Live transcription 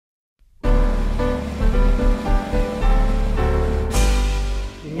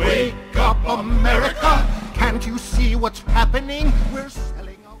what's happening? We're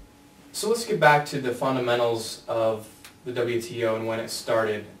selling out. So let's get back to the fundamentals of the WTO and when it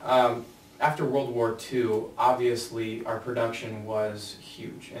started. After World War II, obviously our production was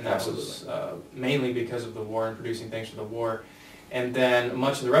huge, and that was mainly because of the war and producing things for the war. And then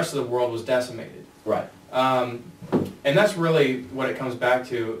much of the rest of the world was decimated. Right. And that's really what it comes back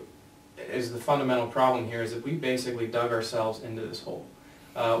to, is the fundamental problem here is that we basically dug ourselves into this hole.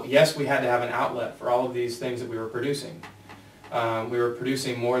 Yes, we had to have an outlet for all of these things that we were producing. We were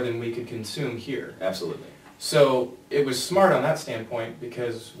producing more than we could consume here. Absolutely. So it was smart on that standpoint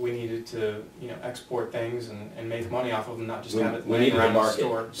because we needed to, export things and make money off of them, not just have it laying around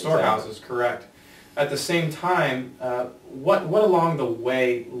the storehouses. Exactly. Correct. At the same time, what along the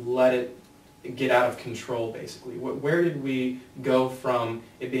way let it get out of control, basically? Where did we go from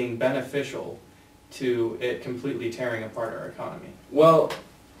it being beneficial to it completely tearing apart our economy? Well,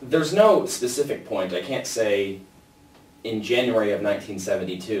 there's no specific point. I can't say in January of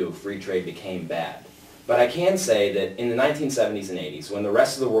 1972 free trade became bad. But I can say that in the 1970s and 80s, when the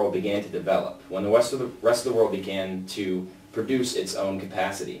rest of the world began to develop, when the rest of the world began to produce its own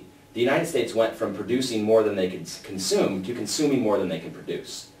capacity, the United States went from producing more than they could consume to consuming more than they can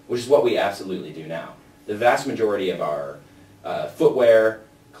produce, which is what we absolutely do now. The vast majority of our footwear,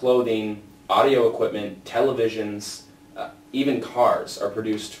 clothing, audio equipment, televisions, even cars are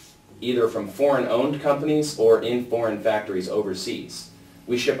produced either from foreign-owned companies or in foreign factories overseas.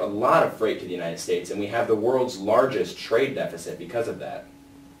 We ship a lot of freight to the United States, and we have the world's largest trade deficit because of that.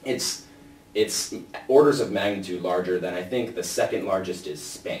 It's orders of magnitude larger than I think the second largest is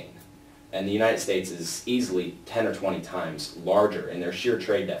Spain. And the United States is easily 10 or 20 times larger in their sheer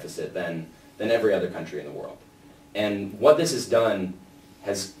trade deficit than every other country in the world. And what this has done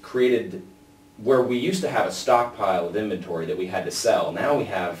has created where we used to have a stockpile of inventory that we had to sell. Now we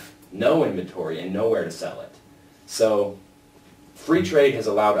have no inventory and nowhere to sell it. So free trade has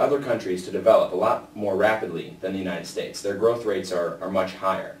allowed other countries to develop a lot more rapidly than the United States. Their growth rates are much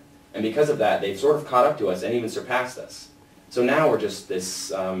higher. And because of that, they've sort of caught up to us and even surpassed us. So now we're just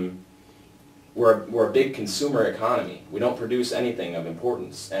this, we're a big consumer economy. We don't produce anything of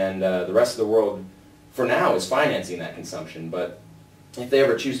importance. And the rest of the world, for now, is financing that consumption. But if they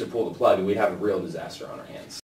ever choose to pull the plug, we'd have a real disaster on our hands.